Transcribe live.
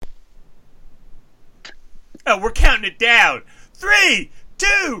Oh, we're counting it down. 3,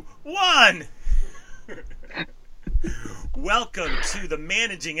 2, 1. Welcome to the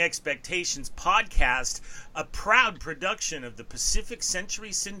Managing Expectations podcast, a proud production of the Pacific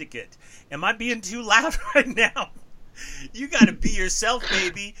Century Syndicate. Am I being too loud right now? You got to be yourself,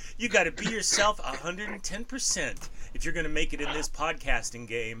 baby. You got to be yourself 110% if you're going to make it in this podcasting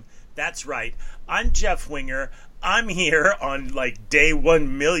game. That's right. I'm Jeff Winger. I'm here on like day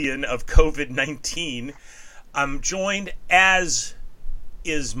 1 million of COVID-19. I'm joined, as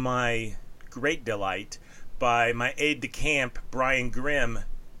is my great delight, by my aide-de-camp, Brian Grimm.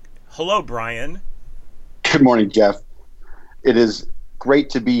 Hello, Brian. Good morning, Jeff. It is great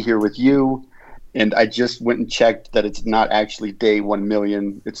to be here with you. And I just went and checked that it's not actually day 1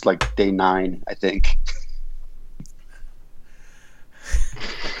 million. It's like day 9, I think.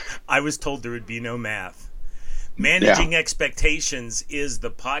 I was told there would be no math. Managing Expectations is the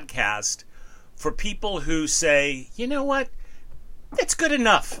podcast for people who say, you know what? It's good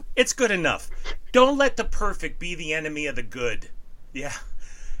enough. It's good enough. Don't let the perfect be the enemy of the good. Yeah,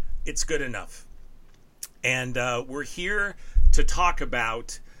 it's good enough. And we're here to talk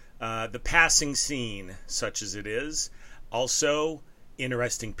about the passing scene, such as it is. Also,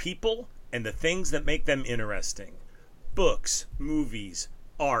 interesting people and the things that make them interesting. Books, movies,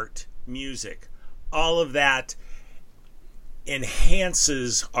 art, music, all of that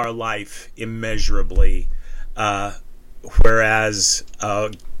enhances our life immeasurably. Whereas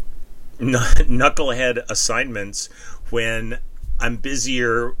knucklehead assignments, when I'm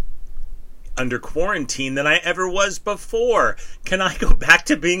busier under quarantine than I ever was before. Can I go back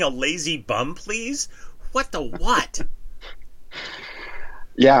to being a lazy bum, please? What the what?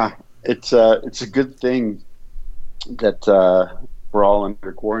 Yeah, it's a good thing that we're all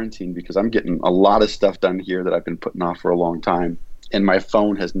under quarantine, because I'm getting a lot of stuff done here that I've been putting off for a long time, and my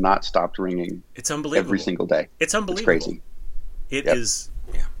phone has not stopped ringing. It's unbelievable. Every single day. It's unbelievable. It's crazy. It is.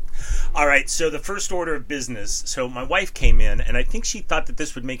 Yeah. All right, so the first order of business. So my wife came in, and I think she thought that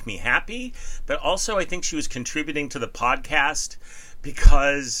this would make me happy, but also I think she was contributing to the podcast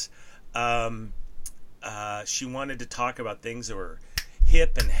because she wanted to talk about things that were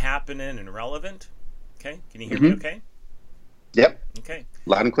hip and happening and relevant. Okay, can you hear me okay? Yep. Okay.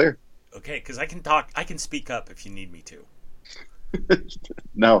 Loud and clear. Okay, because I can talk. I can speak up if you need me to.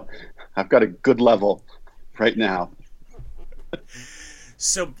 No, I've got a good level right now.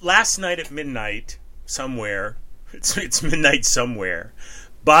 So last night at midnight, somewhere, it's midnight somewhere,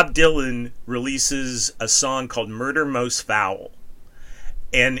 Bob Dylan releases a song called Murder Most Foul.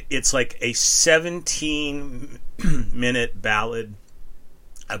 And it's like a 17-minute ballad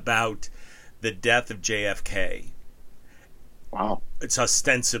about the death of JFK. Wow. It's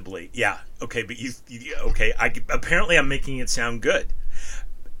ostensibly, yeah. Okay, but okay. Apparently I'm making it sound good,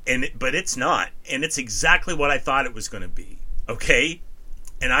 but it's not, and it's exactly what I thought it was going to be. Okay,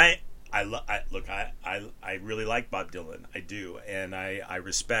 and I really like Bob Dylan. I do, and I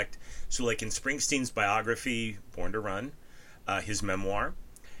respect. So, like in Springsteen's biography, Born to Run, his memoir,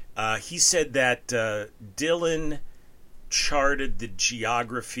 he said that Dylan charted the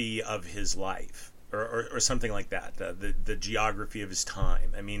geography of his life. Or something like that, the geography of his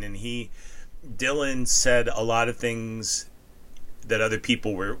time. I mean, and Dylan said a lot of things that other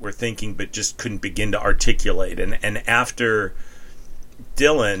people were thinking but just couldn't begin to articulate. And after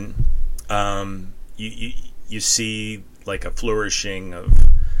Dylan, you see like a flourishing of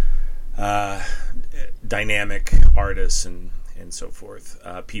dynamic artists and so forth.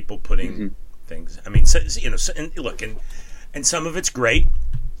 People putting things. I mean, and look, and some of it's great.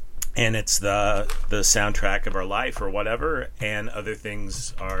 And it's the soundtrack of our life or whatever, and other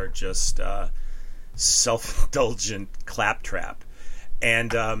things are just self-indulgent claptrap.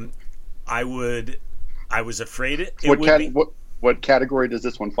 And I was afraid it would be. What category does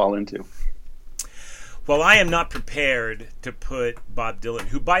this one fall into? Well, I am not prepared to put Bob Dylan,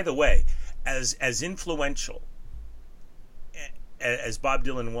 who, by the way, as influential as Bob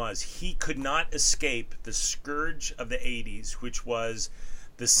Dylan was, he could not escape the scourge of the 80s, which was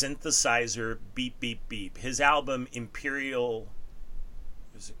the synthesizer beep, beep, beep. His album Imperial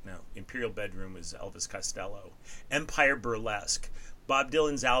Bedroom was Elvis Costello. Empire Burlesque. Bob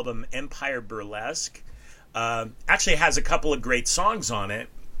Dylan's album Empire Burlesque actually has a couple of great songs on it,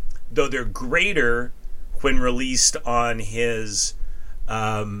 though they're greater when released on his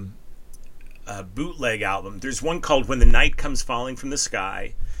bootleg album. There's one called When the Night Comes Falling from the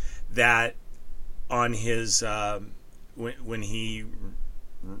Sky that on his when he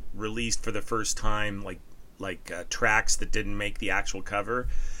released for the first time like tracks that didn't make the actual cover.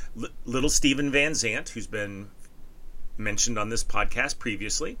 Little Steven Van Zandt, who's been mentioned on this podcast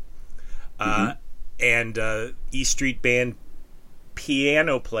previously, and E Street Band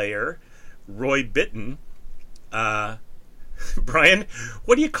piano player Roy Bittan. Brian,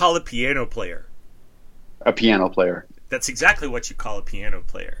 what do you call a piano player? A piano player. That's exactly what you call a piano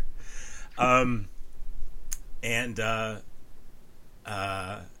player.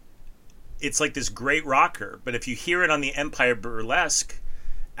 It's like this great rocker, but if you hear it on the Empire Burlesque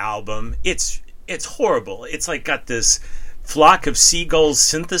album, it's horrible. It's like got this Flock of Seagulls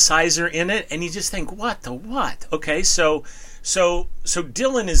synthesizer in it, and you just think, what the what? Okay, so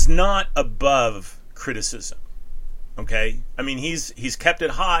Dylan is not above criticism. Okay, I mean he's kept it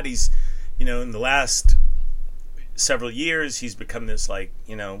hot. He's, you know, in the last several years he's become this, like,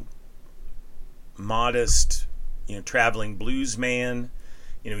 you know, modest, you know, traveling blues man.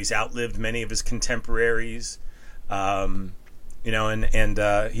 You know, he's outlived many of his contemporaries, you know,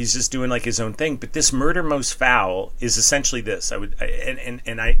 and he's just doing like his own thing. But this Murder Most Foul is essentially this.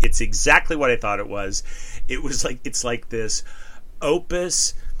 It's exactly what I thought it was. It was like, it's like this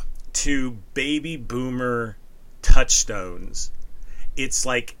opus to baby boomer touchstones. It's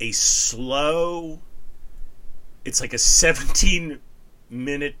like a slow, it's like a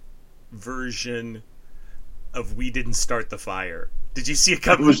 17-minute version of We Didn't Start the Fire. Did you see it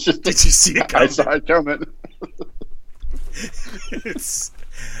coming? Did you see it coming? I saw it coming.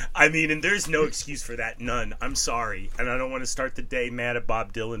 I mean, and there's no excuse for that. None. I'm sorry. And I don't want to start the day mad at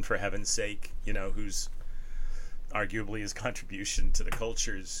Bob Dylan, for heaven's sake, you know, who's arguably his contribution to the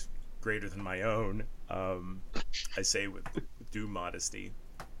culture is greater than my own. I say with due modesty.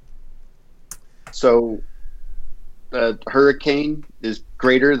 So, Hurricane is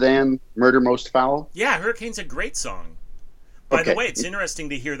greater than Murder Most Foul? Yeah, Hurricane's a great song. By the way, it's interesting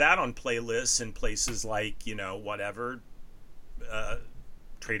to hear that on playlists in places like, you know, whatever,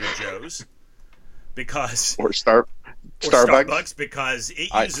 Trader Joe's, because or Starbucks, because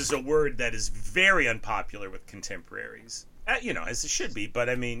it uses a word that is very unpopular with contemporaries. You know, as it should be. But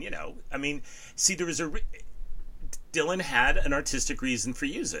I mean, you know, see, there was Dylan had an artistic reason for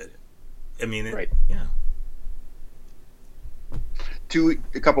using it. I mean, right? Yeah.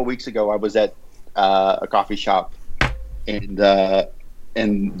 A couple of weeks ago, I was at a coffee shop. And the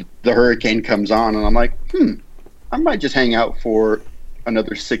Hurricane comes on, and I'm like, I might just hang out for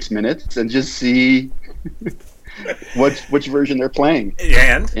another 6 minutes and just see which version they're playing.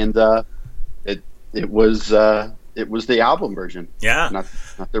 And it was the album version, yeah, not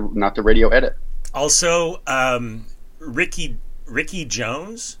the radio edit. Also, Ricky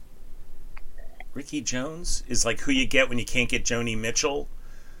Jones. Ricky Jones is like who you get when you can't get Joni Mitchell.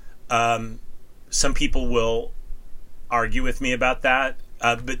 Some people will argue with me about that,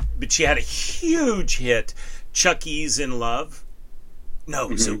 but she had a huge hit, Chuck E's In Love.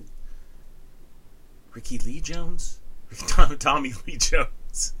 No, so Ricky Lee Jones, Tommy Lee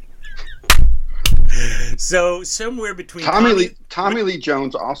Jones. So somewhere between Tommy Lee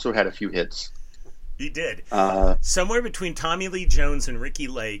Jones also had a few hits. He did. Somewhere between Tommy Lee Jones and Ricky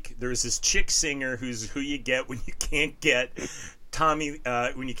Lake, there's this chick singer who's who you get when you can't get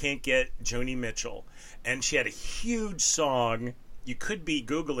when you can't get Joni Mitchell. And she had a huge song. You could be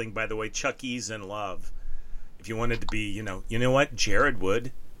Googling, by the way, Chuck E's In Love. If you wanted to be, you know what? Jared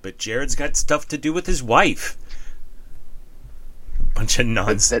would. But Jared's got stuff to do with his wife. A bunch of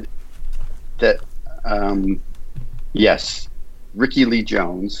nonsense. Yes. Ricky Lee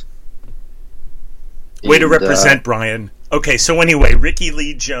Jones. Way to represent, Brian. Okay, so anyway, Ricky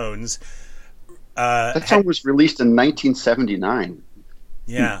Lee Jones. That song was released in 1979.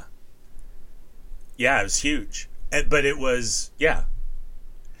 Yeah. Yeah, it was huge. But it was, yeah.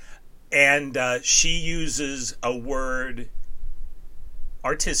 And she uses a word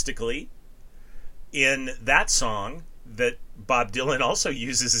artistically in that song that Bob Dylan also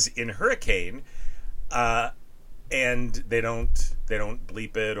uses in Hurricane, and they don't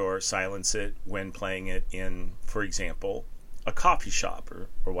bleep it or silence it when playing it in, for example, a coffee shop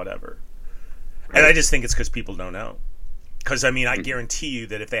or whatever. Right. And I just think it's because people don't know. Because, I mean, I guarantee you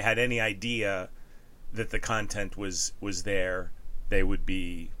that if they had any idea that the content was there, they would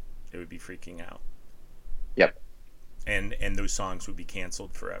be freaking out. Yep. And those songs would be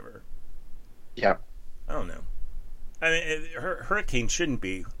canceled forever. Yeah. I don't know. I mean, Hurricane shouldn't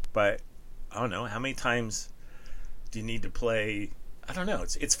be, but I don't know. How many times do you need to play? I don't know.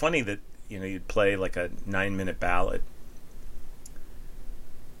 It's funny that, you know, you'd play like a 9-minute ballad.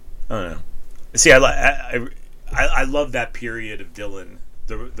 I don't know. See, I love that period of Dylan,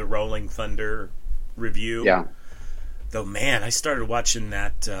 the Rolling Thunder review. Yeah. Though, man, I started watching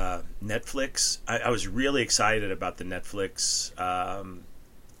that Netflix. I was really excited about the Netflix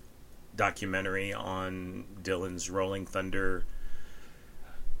documentary on Dylan's Rolling Thunder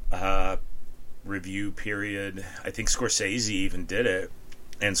review period. I think Scorsese even did it,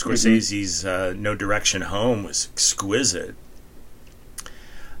 and Scorsese's No Direction Home was exquisite.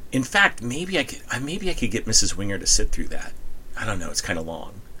 In fact, maybe I could get Mrs. Winger to sit through that. I don't know. It's kind of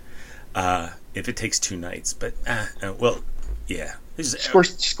long. If it takes 2 nights, but well, yeah.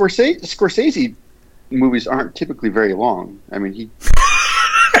 Scorsese movies aren't typically very long. I mean, he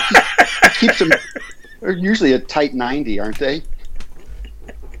keeps them. They're usually a tight 90, aren't they?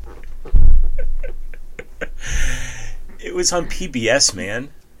 It was on PBS,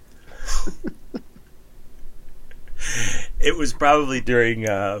 man. It was probably during,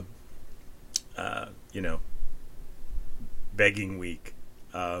 begging week.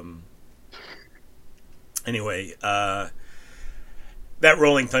 Anyway, that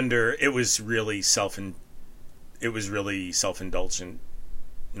Rolling Thunder, it was really self-indulgent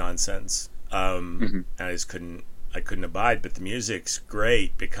nonsense. I just couldn't abide. But the music's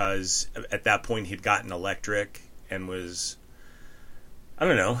great because at that point he'd gotten electric and was, I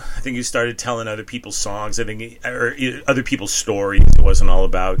don't know, I think he started telling other people's songs. Or other people's stories. It wasn't all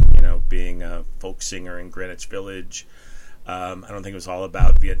about, being a folk singer in Greenwich Village. I don't think it was all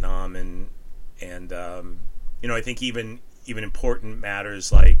about Vietnam and I think even important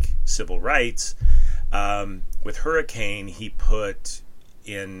matters like civil rights. With Hurricane, he put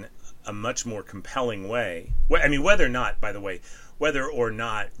in a much more compelling way. I mean, whether or not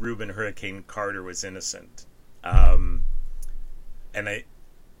Reuben Hurricane Carter was innocent, and I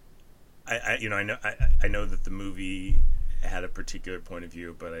know that the movie had a particular point of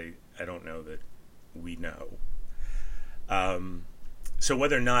view, but I don't know that we know. So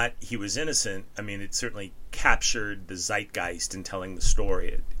whether or not he was innocent, I mean, it certainly captured the zeitgeist in telling the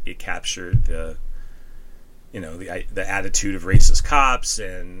story. It captured the attitude of racist cops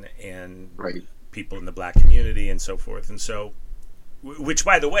and right. people in the black community and so forth. And so, which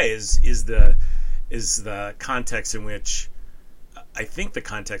by the way is the context in which I think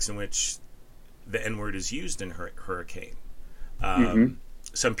the N-word is used in Hurricane.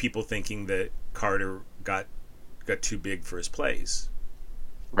 Some people thinking that Carter got too big for his plays.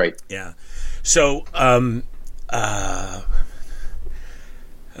 Right. Yeah. So,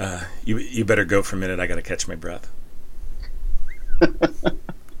 you better go for a minute. I got to catch my breath.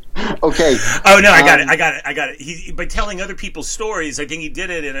 Okay. Oh no, I got it. He, by telling other people's stories, I think he did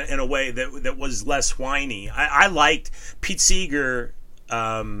it in a way that was less whiny. I liked Pete Seeger.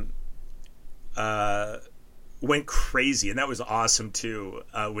 Went crazy, and that was awesome too.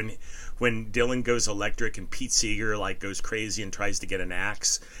 When Dylan goes electric and Pete Seeger goes crazy and tries to get an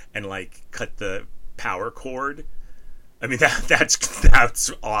axe and cut the power cord. I mean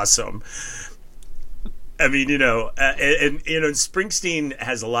that's awesome. I mean, and Springsteen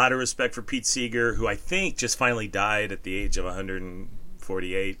has a lot of respect for Pete Seeger, who I think just finally died at the age of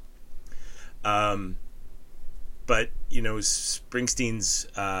 148. But Springsteen's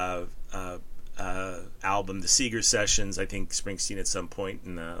album, The Seeger Sessions, I think Springsteen at some point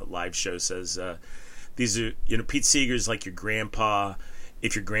in the live show says, these are, Pete Seeger's like your grandpa,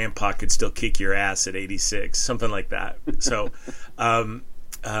 if your grandpa could still kick your ass at 86, something like that. So,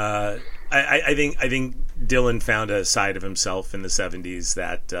 I think Dylan found a side of himself in the 70s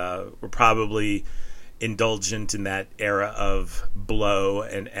that were probably indulgent in that era of blow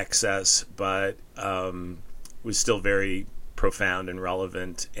and excess, but was still very profound and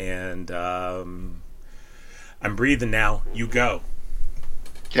relevant. And I'm breathing now. You go.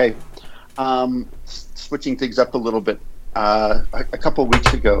 Okay. Switching things up a little bit. A couple of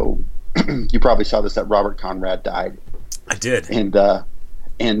weeks ago, you probably saw this, that Robert Conrad died. I did.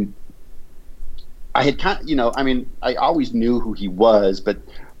 And I had I always knew who he was, but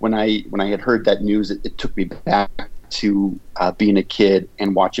when I had heard that news, it took me back to being a kid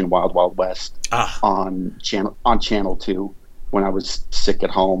and watching Wild Wild West on Channel 2 when I was sick at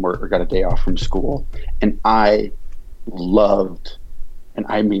home or got a day off from school, and I loved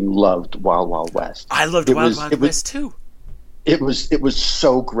Wild Wild West. I loved Wild Wild West too. It was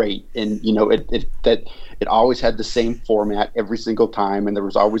so great, and it always had the same format every single time, and there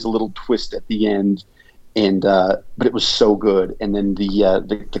was always a little twist at the end, and but it was so good. And then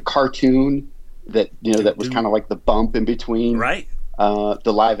the cartoon that was kind of like the bump in between, right?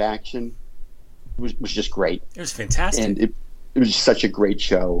 The live action was just great. It was fantastic, and it was just such a great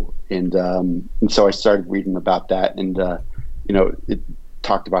show. And so I started reading about that, and it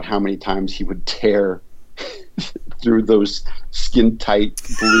talked about how many times he would tear through those skin tight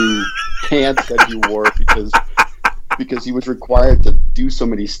blue pants that he wore because he was required to do so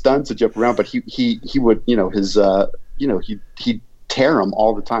many stunts and jump around. But he would he'd tear them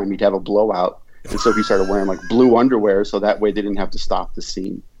all the time. He'd have a blowout, and so he started wearing blue underwear so that way they didn't have to stop the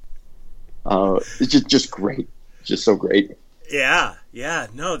scene. It's just great, just so great. Yeah, yeah.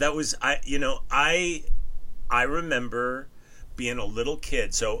 No, that was I remember being a little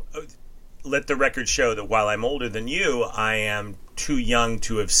kid. So let the record show that while I'm older than you, I am too young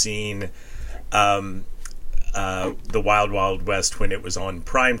to have seen the Wild Wild West when it was on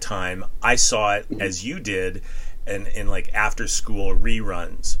prime time. I saw it as you did, in like after school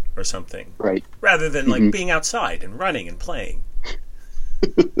reruns or something, Right. rather than like being outside and running and playing.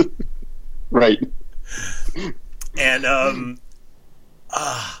 Right. And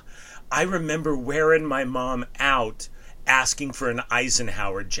I remember wearing my mom out asking for an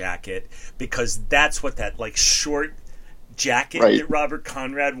Eisenhower jacket because that's what that like short jacket Right. that Robert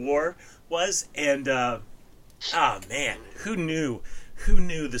Conrad wore was. And man, who knew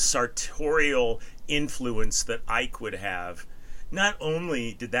the sartorial influence that Ike would have? Not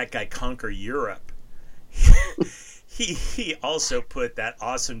only did that guy conquer Europe, he also put that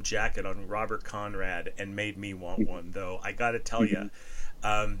awesome jacket on Robert Conrad and made me want one. Though I got to tell you,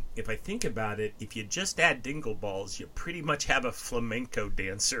 if I think about it, if you just add dingle balls, you pretty much have a flamenco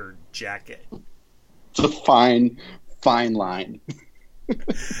dancer jacket. It's a fine line.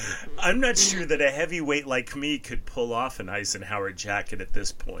 I'm not sure that a heavyweight like me could pull off an Eisenhower jacket at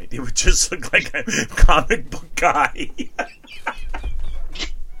this point. It would just look like a comic book guy.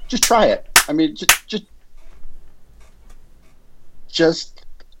 Just try it. I mean,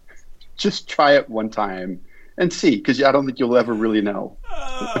 just try it one time and see, because I don't think you'll ever really know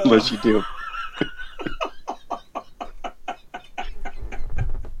unless you do.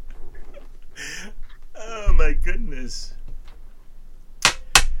 Oh my goodness.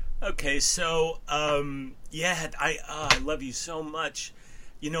 Okay, so yeah, I love you so much.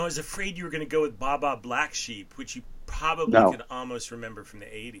 You know, I was afraid you were going to go with Baba Black Sheep, which you probably could almost remember from the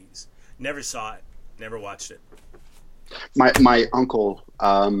 80s. Never saw it. Never watched it. My uncle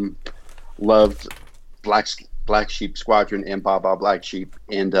loved Black Sheep Squadron and Baba Black Sheep,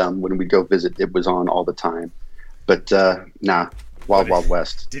 and when we go visit, it was on all the time. But Wild Wild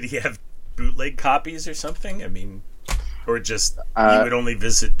West. Did he have bootleg copies or something? I mean, or just he would only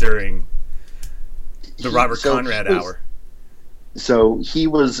visit during the Robert Conrad hour? So he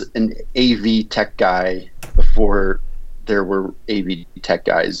was an AV tech guy before there were AV tech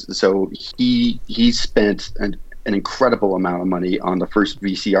guys. So he spent an incredible amount of money on the first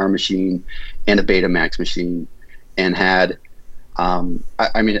VCR machine and a Betamax machine, and had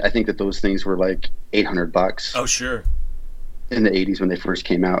I mean, I think that those things were like $800. Oh, sure. In the 80s when they first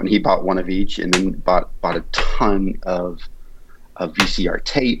came out, and he bought one of each, and then bought a ton of VCR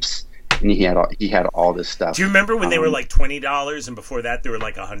tapes, and he had all this stuff. Do you remember when they were like $20, and before that they were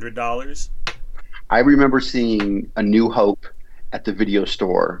like $100? I remember seeing A New Hope at the video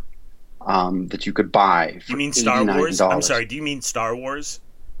store that you could buy for You mean Star $89. Wars? I'm sorry, do you mean Star Wars?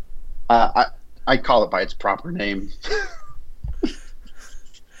 I call it by its proper name.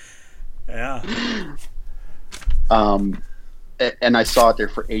 Yeah. And I saw it there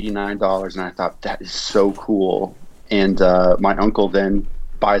for $89, and I thought, that is so cool. And my uncle then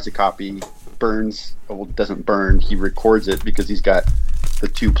buys a copy, doesn't burn, he records it because he's got the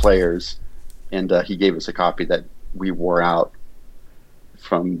two players, and he gave us a copy that we wore out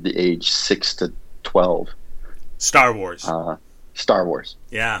from the age 6 to 12. Star Wars. Star Wars.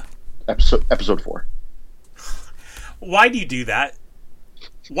 Yeah. Episode 4. Why do you do that?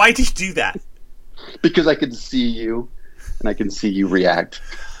 Why do you do that? Because I can see you, and I can see you react.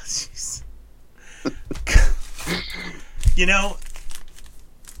 You know,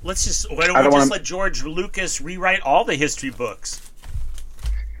 why don't we just let George Lucas rewrite all the history books?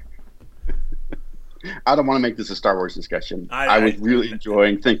 I don't want to make this a Star Wars discussion. I was really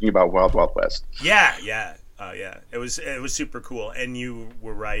enjoying thinking about Wild Wild West. Yeah. Yeah. It was super cool, and you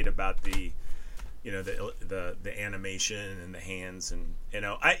were right about the animation and the hands, and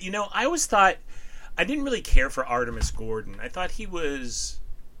I always thought I didn't really care for Artemus Gordon. I thought he was.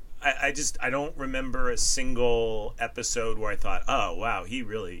 I don't remember a single episode where I thought, oh wow, he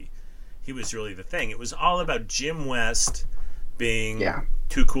was really the thing. It was all about Jim West being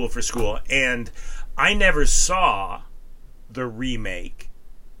too cool for school, and I never saw the remake.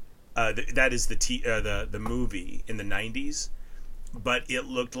 That is the movie in the 90s, but it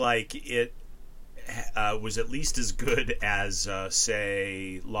looked like it was at least as good as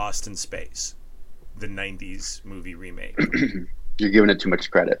say Lost in Space, the 90s movie remake. You're giving it too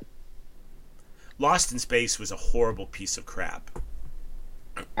much credit. Lost in Space was a horrible piece of crap.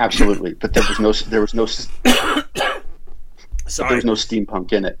 Absolutely, but there was no there was no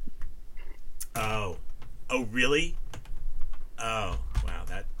steampunk in it. Oh, really? Oh, wow,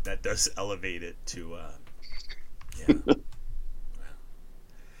 that does elevate it to yeah.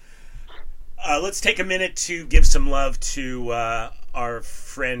 Let's take a minute to give some love to our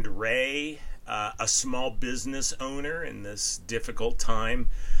friend Ray, a small business owner in this difficult time.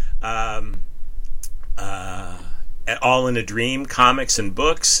 At All in a Dream Comics and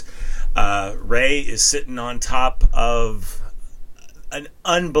Books. Ray is sitting on top of an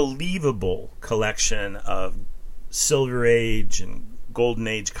unbelievable collection of Silver Age and Golden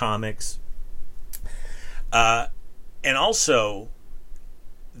Age comics. And also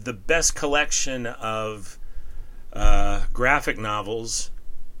the best collection of graphic novels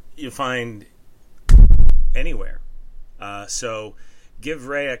you find anywhere. So give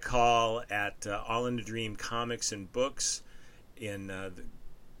Ray a call at All in a Dream Comics and Books in the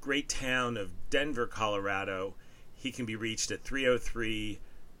great town of Denver, Colorado. He can be reached at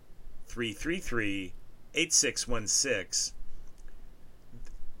 303-333-8616.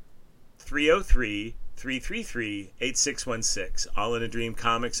 303-333-8616. All in a Dream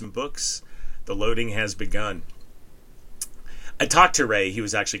Comics and Books. The loading has begun. I talked to Ray. He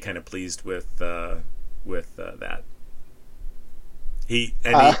was actually kind of pleased with that. He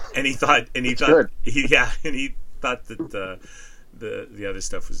thought that the other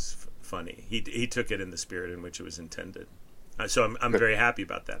stuff was funny. He took it in the spirit in which it was intended. So I'm very happy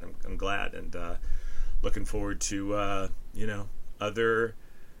about that. I'm glad, and looking forward to other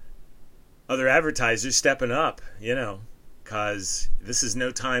advertisers stepping up. Because this is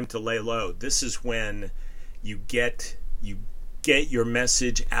no time to lay low. This is when you get your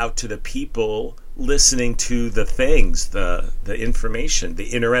message out to the people listening to the things, the information, the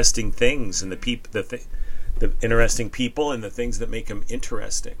interesting things, and the interesting people and the things that make them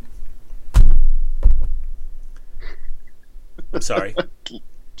interesting. I'm sorry.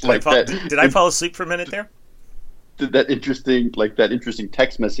 Did I fall asleep for a minute there? That interesting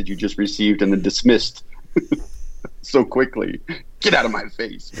text message you just received and then dismissed so quickly. Get out of my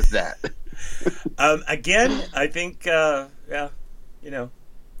face with that. Again, I think,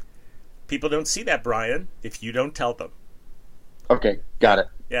 people don't see that, Brian, if you don't tell them. Okay, got it.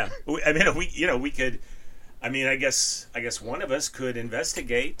 Yeah, I mean, we could. I mean, I guess one of us could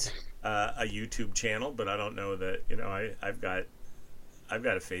investigate a YouTube channel, but I don't know that. I've got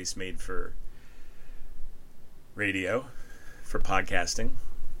a face made for radio, for podcasting.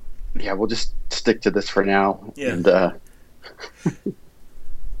 Yeah, we'll just stick to this for now, and we'll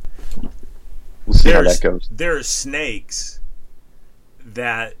see how that goes. There are snakes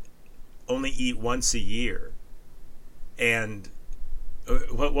that only eat once a year, and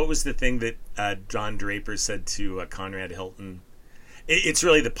what was the thing that John Draper said to Conrad Hilton? It's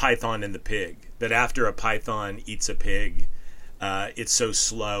really the python and the pig. That after a python eats a pig, it's so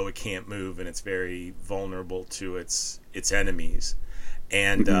slow it can't move, and it's very vulnerable to its enemies.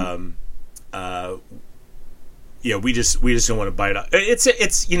 And we just don't want to bite off.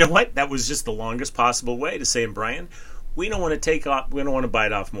 It's you know what? That was just the longest possible way to say, Brian, we don't want to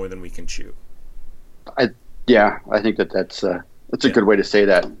bite off more than we can chew. I think that's a good way to say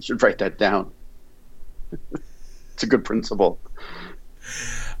that. You should write that down. It's a good principle.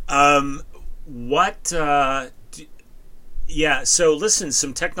 So listen,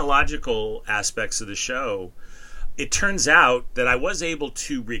 some technological aspects of the show. It turns out that I was able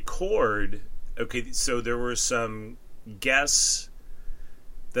to record. Okay, so there were some guests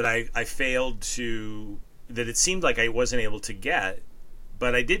that I failed to, that it seemed like I wasn't able to get,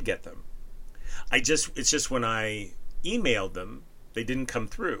 but I did get them. It's just when I emailed them, they didn't come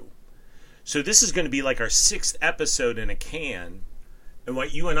through. So this is going to be like our 6th episode in a can. And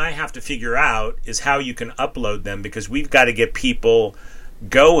what you and I have to figure out is how you can upload them, because we've got to get people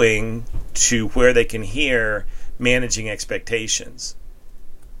going to where they can hear Managing Expectations.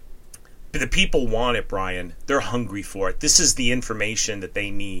 The people want it, Brian. They're hungry for it. This is the information that they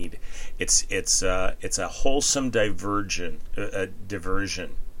need. It's a wholesome diversion.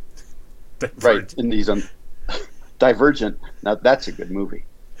 Right. In these Divergent. Now that's a good movie.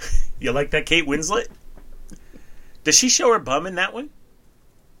 You like that Kate Winslet? Does she show her bum in that one?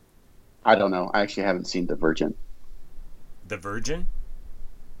 I don't know. I actually haven't seen Divergent. The Virgin?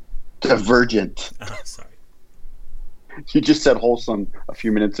 Divergent. Oh, sorry. You just said wholesome a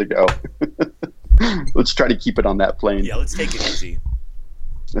few minutes ago. Let's try to keep it on that plane. Yeah, let's take it easy.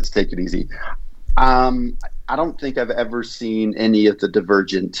 I don't think I've ever seen any of the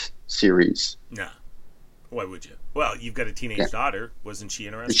Divergent series. No. Why would you? Well, you've got a teenage daughter. Wasn't she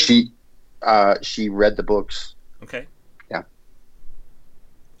interested? She read the books. Okay. Yeah.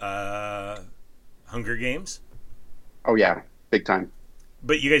 Hunger Games? Oh, yeah. Big time.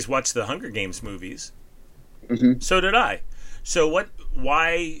 But you guys watched the Hunger Games movies. Mm-hmm. So did I. So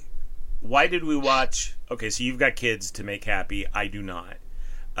why did we watch? Okay, so you've got kids to make happy. I do not.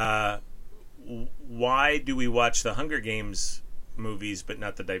 why do we watch the Hunger Games movies but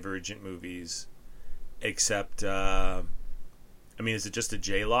not the Divergent movies? Except, I mean, is it just a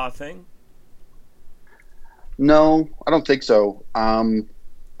J-Law thing? No, I don't think so.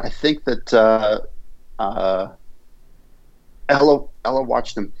 I think that Ella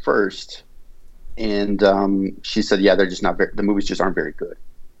watched them first, and she said, "Yeah, they're just not very. The movies just aren't very good."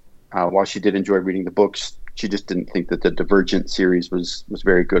 While she did enjoy reading the books, she just didn't think that the Divergent series was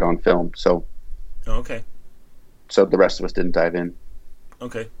very good on film. So, okay. So the rest of us didn't dive in.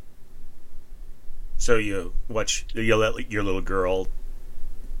 Okay. So you let your little girl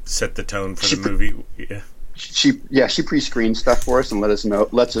set the tone for the movie. Yeah. She pre-screened stuff for us and lets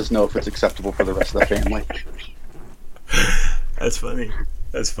us know if it's acceptable for the rest of the family. That's funny.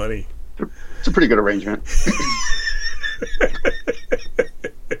 It's a pretty good arrangement.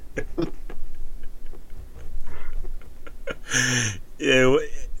 Yeah,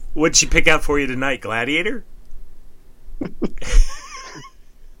 what'd she pick out for you tonight? Gladiator?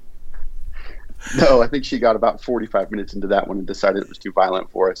 No, I think she got about 45 minutes into that one and decided it was too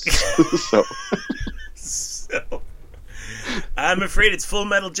violent for us. So, I'm afraid it's Full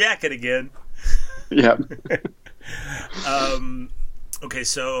Metal Jacket again. Yeah. Okay,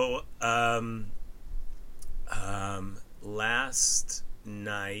 so last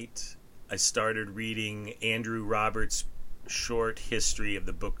night I started reading Andrew Roberts' short history of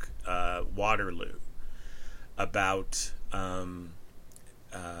the book Waterloo, about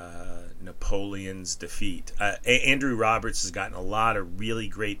Napoleon's defeat. Andrew Roberts has gotten a lot of really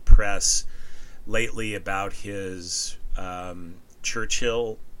great press lately about his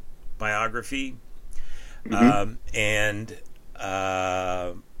Churchill biography. Mm-hmm.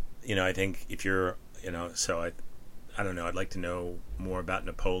 I think if you're, so I don't know, I'd like to know more about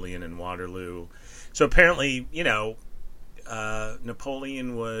Napoleon and Waterloo. So apparently,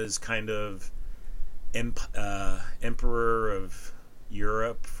 Napoleon was kind of emperor of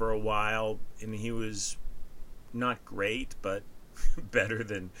Europe for a while, and he was not great, but better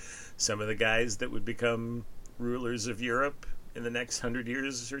than some of the guys that would become rulers of Europe in the next 100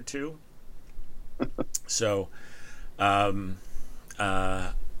 years or two. So, I don't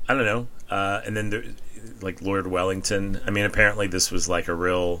know. And then there, like Lord Wellington. I mean, apparently this was like a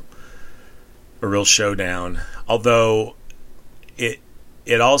real showdown. Although it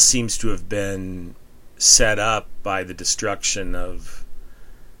all seems to have been set up by the destruction of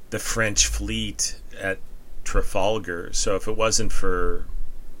the French fleet at Trafalgar. So if it wasn't for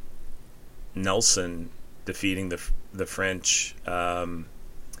Nelson defeating the French,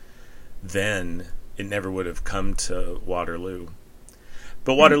 then it never would have come to Waterloo.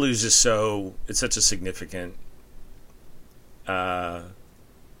 But Waterloo's just it's such a significant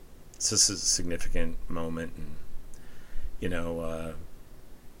moment, and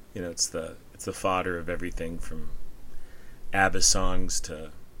it's the fodder of everything from ABBA songs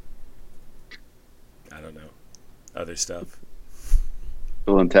to, I don't know, other stuff.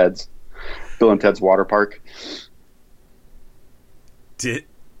 Bill and Ted's Water Park.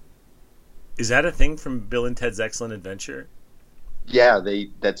 Is that a thing from Bill and Ted's Excellent Adventure? Yeah,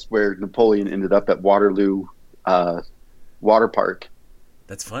 that's where Napoleon ended up at Waterloo Water Park.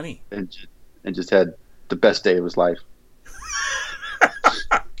 That's funny. And just had the best day of his life.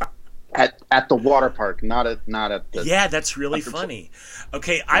 At the water park, not at the. Yeah, that's really funny.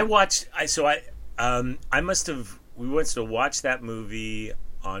 Okay, I watched. We must have watched that movie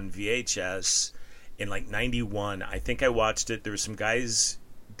on VHS in like '91. I think I watched it. There were some guys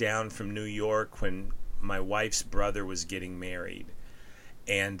down from New York when my wife's brother was getting married,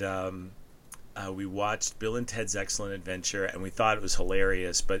 and we watched Bill and Ted's Excellent Adventure, and we thought it was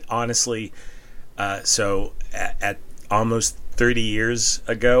hilarious. But honestly, so at almost 30 years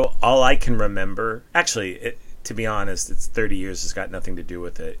ago, all I can remember, actually, to be honest, it's 30 years, it's got nothing to do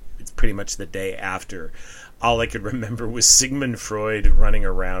with it. It's pretty much the day after. All I could remember was Sigmund Freud running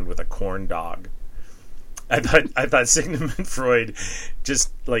around with a corn dog. I thought Sigmund Freud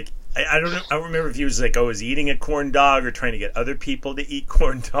just like, I don't know, I don't remember if he was like, was eating a corn dog or trying to get other people to eat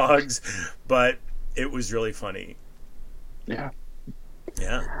corn dogs, but it was really funny. Yeah.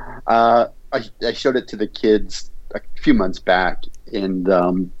 Yeah. I showed it to the kids a few months back, and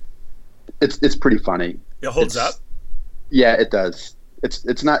it's pretty funny. It holds up. Yeah, it does.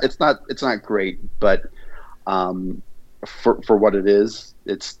 It's not great, but for what it is,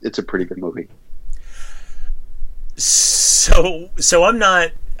 it's a pretty good movie. So I'm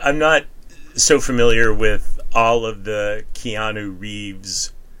not so familiar with all of the Keanu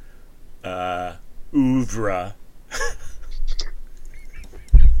Reeves oeuvre.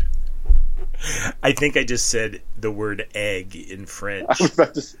 I think I just said the word egg in French. I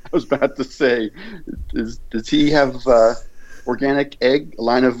was about to say, does he have a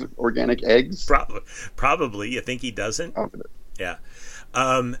line of organic eggs? Probably. You think he doesn't? Oh, Yeah.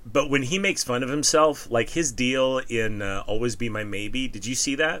 But when he makes fun of himself, like his deal in Always Be My Maybe, did you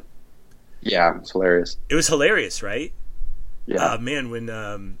see that? yeah, it's hilarious. It was hilarious, right? Yeah, Man,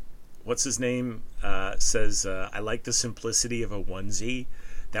 when what's his name says, "I like the simplicity of a onesie,"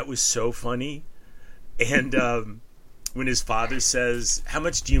 that was so funny. And when his father says, "How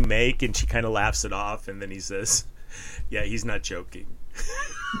much do you make?" and she kind of laughs it off, and then he says, "Yeah, he's not joking."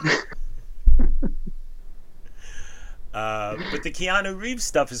 But the Keanu Reeves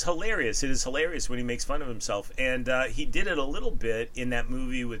stuff is hilarious. It is hilarious when he makes fun of himself, and he did it a little bit in that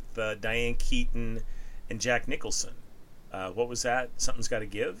movie with Diane Keaton and Jack Nicholson. What was that? Something's Got to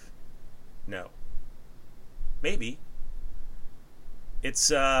Give? No. Maybe.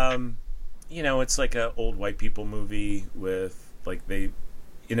 It's it's like an old white people movie with like when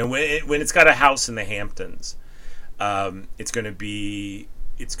it's got a house in the Hamptons, it's going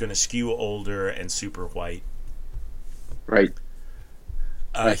to skew older and super white. right.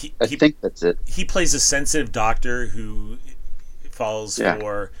 I think that's it. He plays a sensitive doctor who falls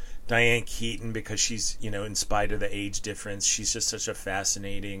for Diane Keaton because she's, in spite of the age difference, she's just such a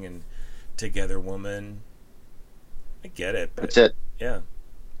fascinating and together woman. I get it. But That's it. yeah.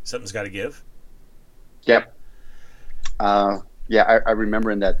 Something's Got to Give. Yep. I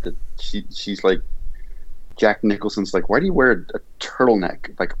remember in that she's like, Jack Nicholson's like, why do you wear a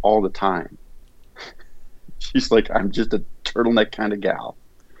turtleneck like all the time? She's like, I'm just a turtleneck kind of gal.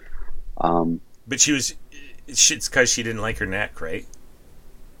 But it's because she didn't like her neck, right?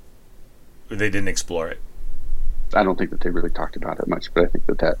 Or they didn't explore it. I don't think that they really talked about it much, but I think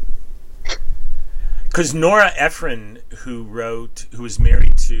that because Nora Ephron, who was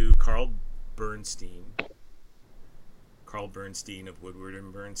married to Carl Bernstein of Woodward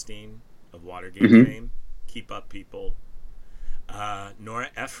and Bernstein of Watergate fame. Keep up, people. Nora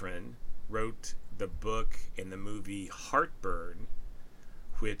Ephron wrote the book and the movie Heartburn,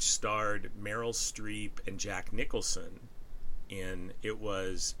 which starred Meryl Streep and Jack Nicholson. And it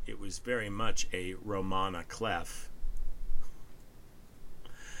was very much a roman à clef.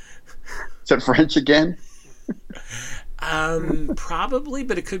 Is that French again? Probably,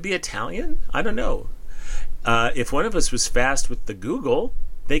 but it could be Italian. I don't know. If one of us was fast with the Google,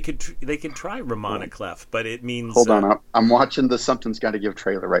 they could try roman à clef, but it means. Hold on, I'm watching the Something's Got to Give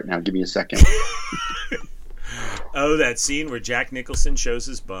trailer right now. Give me a second. Oh, that scene where Jack Nicholson shows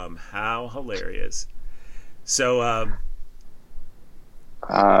his bum. How hilarious. So,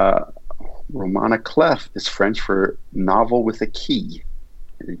 roman à clef is French for novel with a key.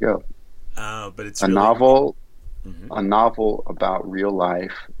 There you go. But it's a really... novel, a novel about real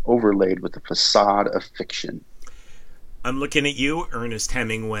life overlaid with a facade of fiction. I'm looking at you, Ernest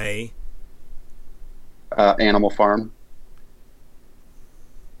Hemingway. Animal Farm.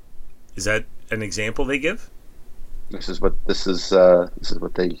 Is that an example they give? This is what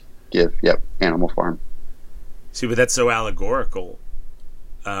they give. Yep, Animal Farm. See, but that's so allegorical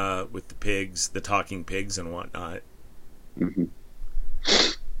with the pigs, the talking pigs and whatnot. Mm-hmm.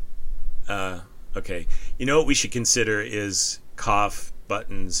 Okay. You know what we should consider is cough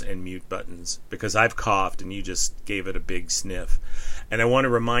buttons and mute buttons, because I've coughed and you just gave it a big sniff. And I want to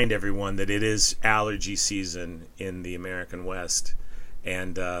remind everyone that it is allergy season in the American West.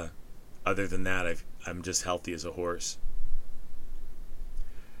 And other than that, I'm just healthy as a horse.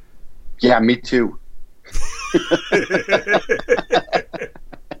 Yeah, me too.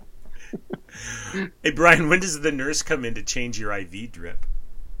 Hey, Brian, when does the nurse come in to change your IV drip?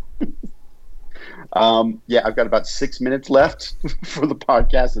 I've got about 6 minutes left for the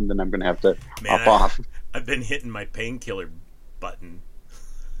podcast, and then I'm going to have to hop off. I've been hitting my painkiller button.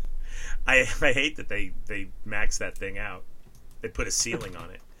 I hate that they max that thing out. They put a ceiling on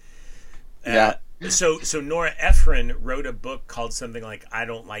it. Yeah. So Nora Ephron wrote a book called something like "I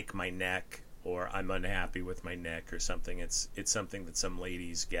Don't Like My Neck" or "I'm Unhappy with My Neck" or something. It's something that some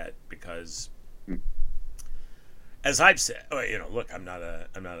ladies get because, as I've said, look, I'm not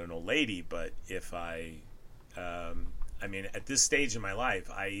an old lady, but if at this stage in my life,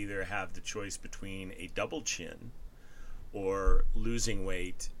 I either have the choice between a double chin or losing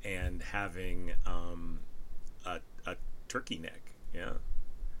weight and having a turkey neck. Yeah.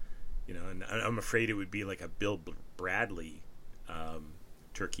 And I'm afraid it would be like a Bill Bradley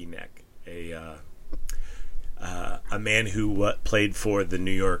turkey neck, a man who played for the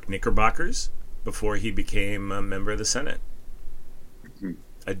New York Knickerbockers before he became a member of the Senate,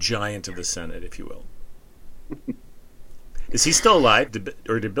 a giant of the Senate, if you will. Is he still alive?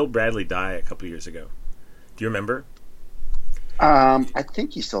 Or did Bill Bradley die a couple years ago? Do you remember? I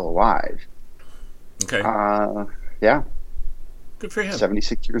think he's still alive. Okay. Yeah. Good for him.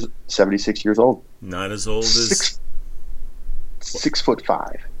 76 years old. Not as old as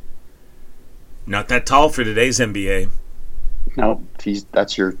 6'5". Not that tall for today's NBA. No,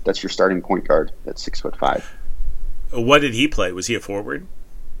 that's your starting point guard. That's 6'5". What did he play? Was he a forward?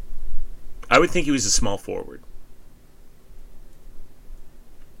 I would think he was a small forward.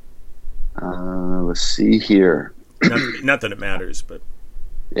 Let's see here. Not that it matters, but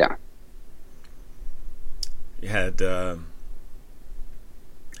yeah. You had what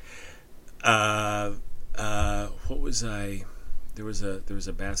was I? There was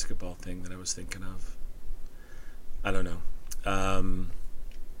a basketball thing that I was thinking of. I don't know.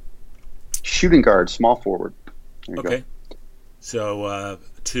 Shooting guard, small forward. Okay. Go. So a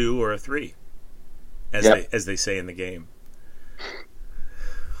 2 or a 3, as they say in the game.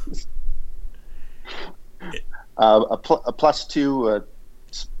 A +2,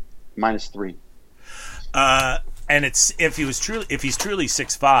 -3. And it's if he's truly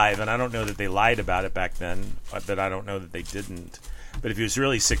 6'5", and I don't know that they lied about it back then, but I don't know that they didn't. But if he was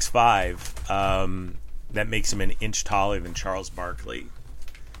really 6'5", that makes him an inch taller than Charles Barkley,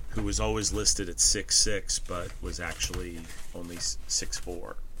 who was always listed at 6'6", but was actually only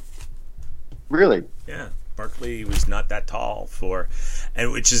 6'4". Really? Yeah, Barkley was not that tall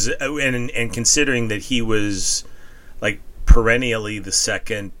and considering that he was like perennially the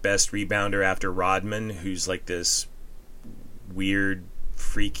second best rebounder after Rodman, who's like this weird,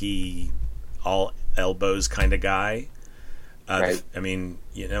 freaky, all elbows kind of guy. Right. I mean,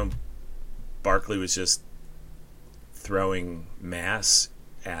 Barkley was just throwing mass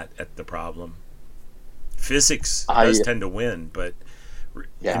at the problem. Physics does tend to win, but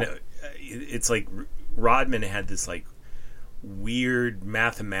it's like Rodman had this like weird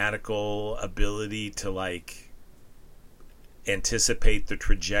mathematical ability to like anticipate the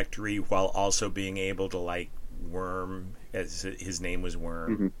trajectory while also being able to like worm, as his name was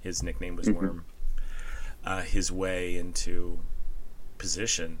Worm, mm-hmm. his nickname was Worm, his way into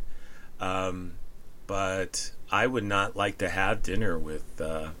position. But I would not like to have dinner with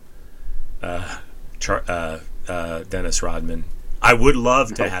Dennis Rodman. I would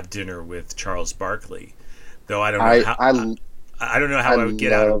love to have dinner with Charles Barkley, though I don't know how. I don't know how I would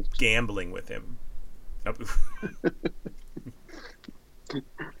get out of gambling with him.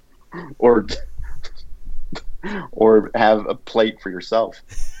 or have a plate for yourself.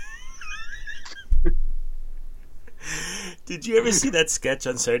 Did you ever see that sketch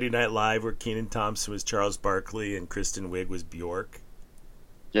on Saturday Night Live where Kenan Thompson was Charles Barkley and Kristen Wiig was Bjork?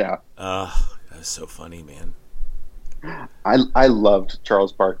 Yeah. That was so funny, man. I loved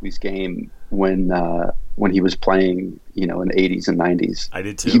Charles Barkley's game when he was playing, in the 80s and 90s. I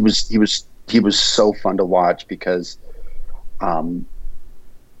did too. He was so fun to watch because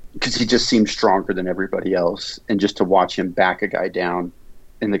he just seemed stronger than everybody else, and just to watch him back a guy down,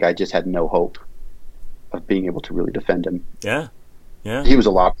 and the guy just had no hope of being able to really defend him. Yeah. He was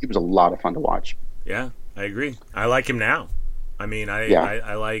a lot of fun to watch. Yeah, I agree. I like him now. I mean,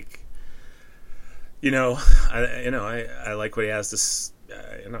 I like. I like what he has to.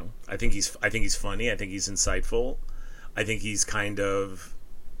 I think he's funny. I think he's insightful. I think he's kind of,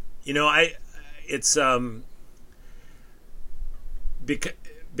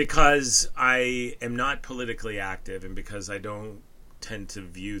 because I am not politically active, and because I don't tend to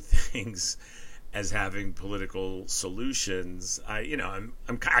view things as having political solutions. I'm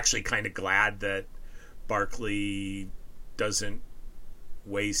actually kind of glad that Barkley doesn't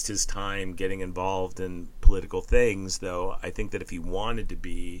waste his time getting involved in political things, though I think that if he wanted to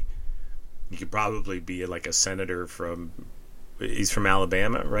be, he could probably be like a senator he's from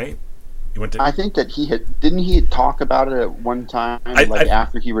Alabama, right? I think that didn't he talk about it at one time,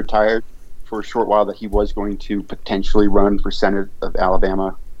 after he retired for a short while, that he was going to potentially run for Senate of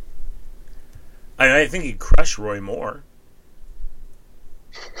Alabama? I think he'd crush Roy Moore.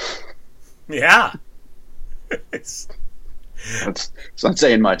 Yeah. It's not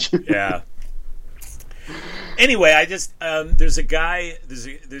saying much. Yeah. Anyway, I just there's a guy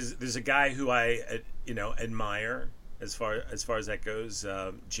who I admire as far as that goes.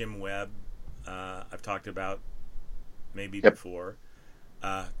 Jim Webb, I've talked about maybe before.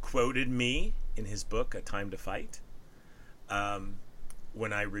 Quoted me in his book A Time to Fight.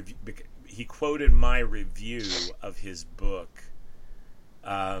 When he quoted my review of his book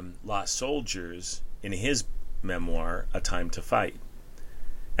Lost Soldiers in his memoir, A Time to Fight,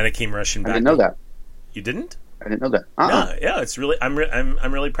 and I came rushing back. I didn't know that. You didn't? I didn't know that. No, yeah, it's really. I'm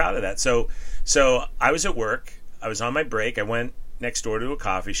really proud of that. So I was at work. I was on my break. I went next door to a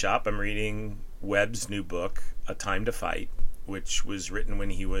coffee shop. I'm reading Webb's new book, A Time to Fight, which was written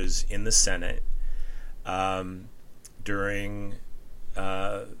when he was in the Senate during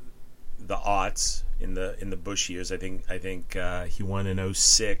the aughts in the Bush years. I think he won in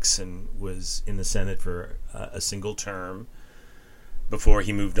 06 and was in the Senate for a single term before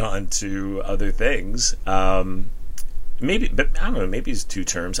he moved on to other things. Maybe, but I don't know. Maybe it's 2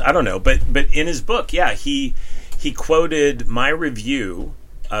 terms. I don't know. But in his book, yeah, he quoted my review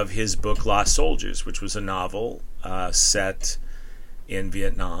of his book Lost Soldiers, which was a novel set in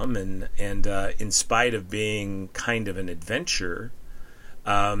Vietnam, and in spite of being kind of an adventure,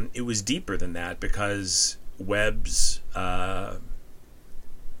 it was deeper than that, because Webb's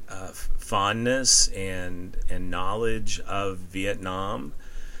fondness and knowledge of Vietnam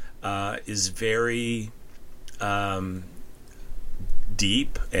is very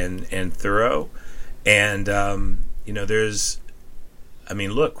deep and thorough, and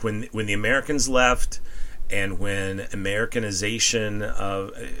look, when the Americans left, and when Americanization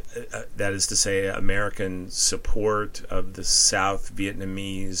of, that is to say, American support of the South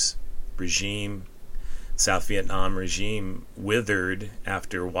Vietnamese regime, South Vietnam regime, withered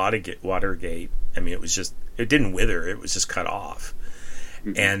after Watergate. I mean, it didn't wither; it was just cut off,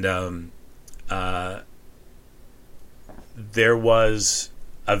 and there was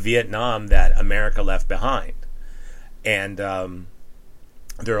a Vietnam that America left behind, and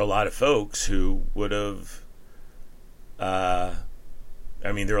there are a lot of folks who would have. There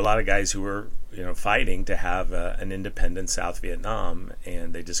are a lot of guys who were, fighting to have an independent South Vietnam,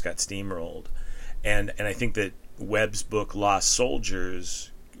 and they just got steamrolled. And I think that Webb's book Lost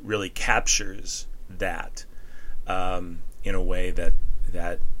Soldiers really captures that in a way that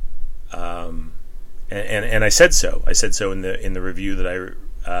and I said so. I said so in the review that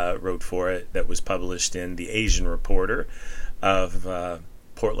I wrote for it, that was published in the Asian Reporter of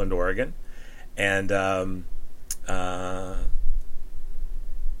Portland, Oregon, and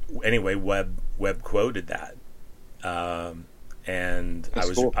anyway, Webb quoted that, and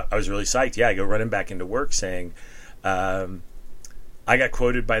That's cool. I was really psyched. Yeah, I go running back into work saying, I got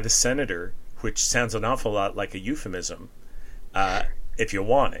quoted by the senator, which sounds an awful lot like a euphemism, if you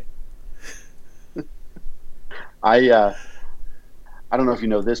want it. I don't know if you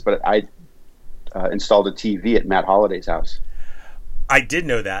know this, but I installed a TV at Matt Holliday's house. I did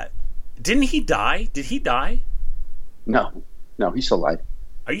know that. Didn't he die? Did he die? No, he's still alive.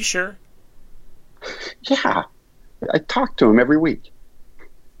 Are you sure? Yeah, I talk to him every week.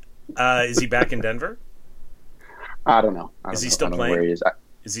 Is he back in Denver? I don't know. Is he still playing? Where he is.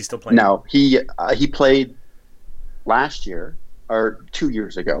 Is he still playing? No, he played last year or 2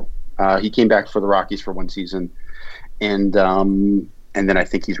 years ago. He came back for the Rockies for one season, and then I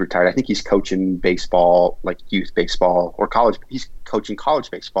think he's retired. I think he's coaching baseball, like youth baseball or college. He's coaching college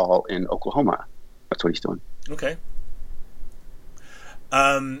baseball in Oklahoma. That's what he's doing. Okay.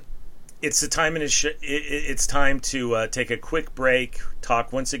 It's the time it's time to take a quick break.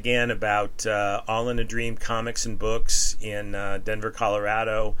 Talk once again about All in a Dream comics and books in Denver,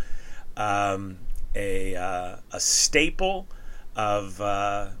 Colorado. A staple of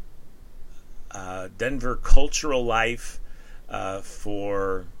Denver cultural life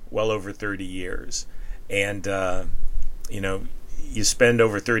for well over 30 years, and you spend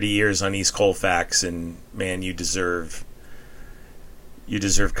over 30 years on East Colfax, and man, you deserve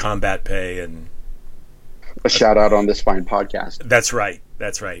combat pay and a shout out on this fine podcast. That's right.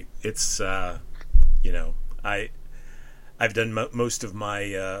 It's I've done most of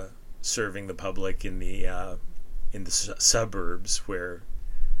my serving the public in the suburbs, where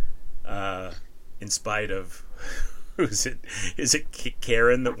in spite of is it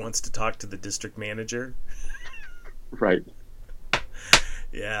Karen that wants to talk to the district manager? Right.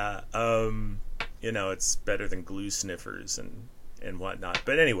 Yeah. It's better than glue sniffers and whatnot.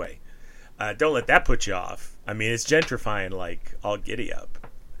 But anyway, don't let that put you off. I mean, it's gentrifying like all giddy up.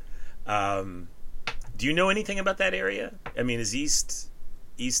 Do you know anything about that area? I mean, is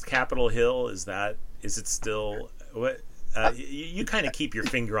East Capitol Hill, is it still what? You kind of keep your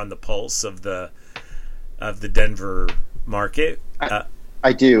finger on the pulse of the Denver market.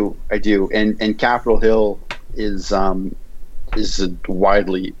 I do, and Capitol Hill is a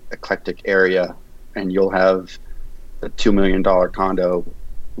widely eclectic area, and you'll have a $2 million condo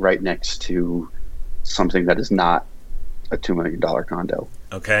right next to something that is not a $2 million condo.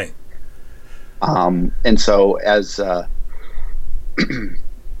 Okay. And so as there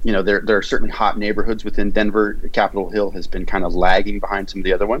are certainly hot neighborhoods within Denver. Capitol Hill has been kind of lagging behind some of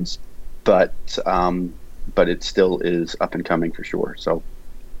the other ones, but it still is up and coming for sure. So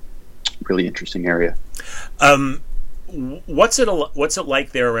really interesting area. What's it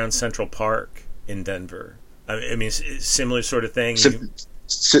like there around Central Park in Denver? I mean, similar sort of thing.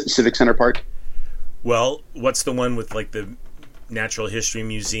 Civic Center Park. Well, what's the one with like the Natural History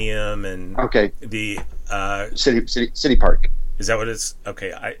Museum and the City Park? Is that what it's?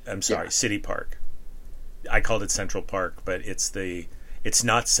 Okay, I'm sorry, City Park. I called it Central Park, but it's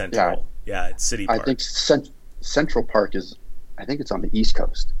not Central. Yeah, it's City Park. I think Central Park is. I think it's on the East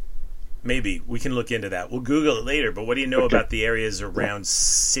Coast. Maybe we can look into that. We'll Google it later. But what do you know about the areas around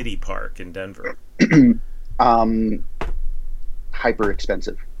City Park in Denver? Hyper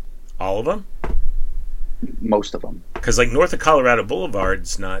expensive. All of them? Most of them. Because like north of Colorado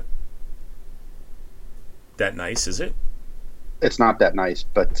Boulevard's not that nice, is it? It's not that nice,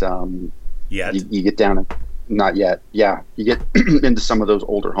 but yet you get down. Not yet. Yeah, you get into some of those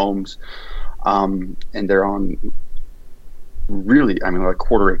older homes, and they're on really, I mean, like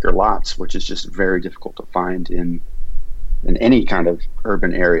quarter-acre lots, which is just very difficult to find in any kind of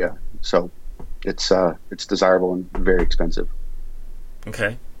urban area. So it's desirable and very expensive.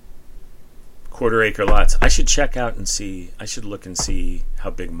 Okay. Quarter-acre lots. I should check out and see. I should look and see how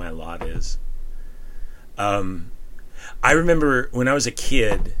big my lot is. I remember when I was a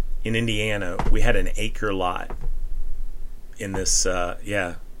kid in Indiana, we had an acre lot in this.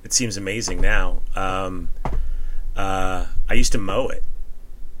 It seems amazing now. I used to mow it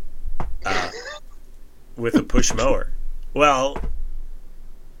with a push mower. Well,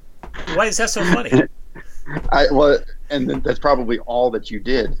 why is that so funny? And that's probably all that you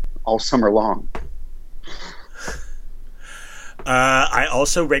did all summer long. I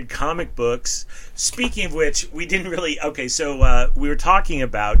also read comic books. Speaking of which, we didn't really... Okay, so we were talking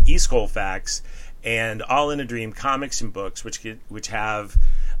about East Colfax and All in a Dream comics and books, which have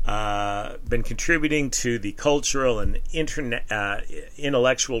been contributing to the cultural and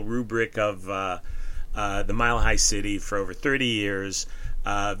intellectual rubric of the Mile High City for over 30 years.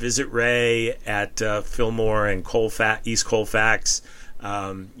 Visit Ray at Fillmore and East Colfax.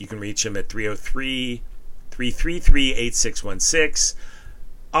 You can reach him at 303-333-8616.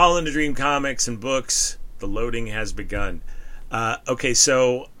 All in a Dream comics and books. The loading has begun. Okay,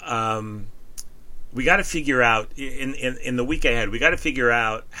 so we got to figure out in the week ahead. We got to figure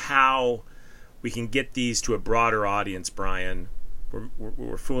out how we can get these to a broader audience. Brian,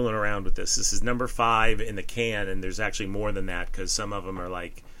 we're fooling around with this. This is number 5 in the can, and there's actually more than that because some of them are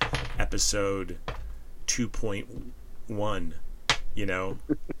like episode 2.1. You know,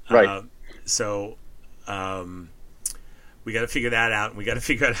 right? We got to figure that out, and we got to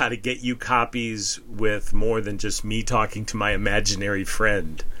figure out how to get you copies with more than just me talking to my imaginary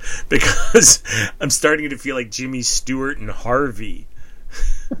friend, because I'm starting to feel like Jimmy Stewart and Harvey.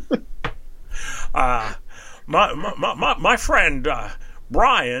 My friend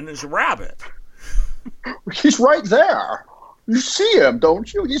Brian is a rabbit. He's right there. You see him,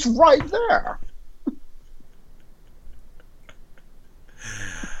 don't you? He's right there.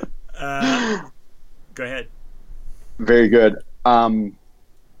 Go ahead. Very good. I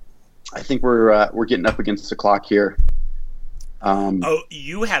think we're getting up against the clock here.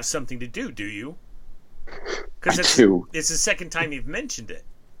 You have something to do you? Because it's the second time you've mentioned it.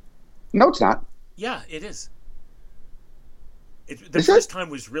 No, it's not. Yeah, it is. The first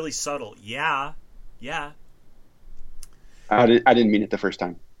time was really subtle. Yeah. I didn't mean it the first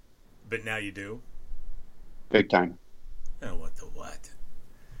time. But now you do? Big time. Oh, what the what?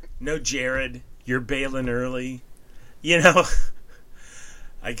 No, Jared, you're bailing early. You know,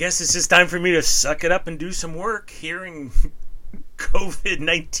 I guess it's just time for me to suck it up and do some work here in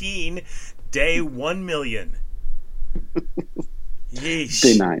COVID-19, day 1 million. Yeesh.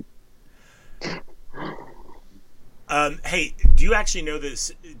 Day 9. Hey, do you actually know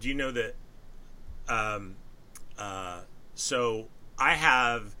this? Do you know that? So I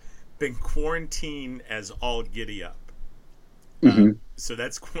have been quarantined as all giddy up. Mm-hmm. So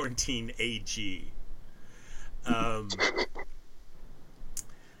that's quarantine AG.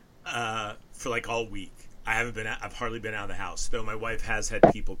 For like all week. I've hardly been out of the house, though my wife has had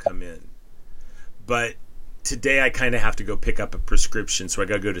people come in. But today I kind of have to go pick up a prescription, so I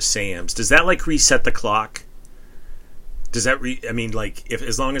got to go to Sam's. Does that like reset the clock? Does that like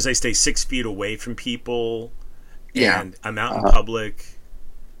as long as I stay 6 feet away from people and I'm out in public,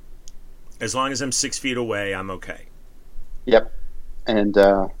 as long as I'm 6 feet away, I'm okay. Yep. And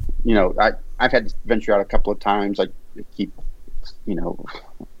I've had to venture out a couple of times. I keep,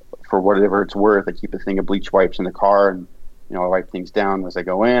 for whatever it's worth, I keep a thing of bleach wipes in the car, and I wipe things down as I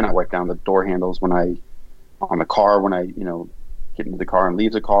go in. I wipe down the door handles on the car when I get into the car and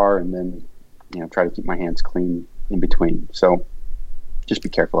leave the car, and then try to keep my hands clean in between. So just be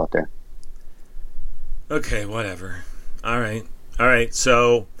careful out there. Okay, whatever. All right.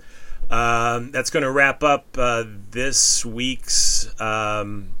 So that's going to wrap up this week's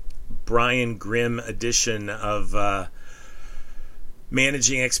Brian Grimm edition of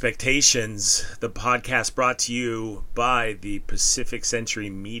Managing Expectations, the podcast brought to you by the Pacific Century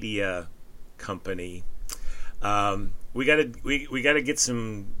Media Company. We gotta get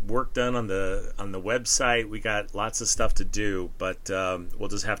some work done on the website. We got lots of stuff to do, but we'll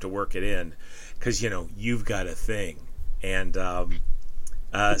just have to work it in because you've got a thing. And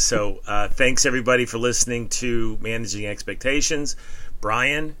so thanks everybody for listening to Managing Expectations.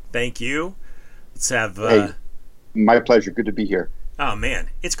 Brian, thank you. Let's have. Hey, my pleasure. Good to be here. Oh man,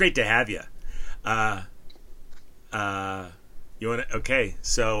 it's great to have you. You want to? Okay,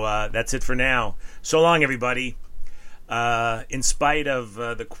 so that's it for now. So long, everybody. In spite of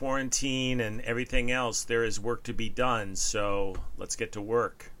the quarantine and everything else, there is work to be done. So let's get to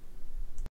work.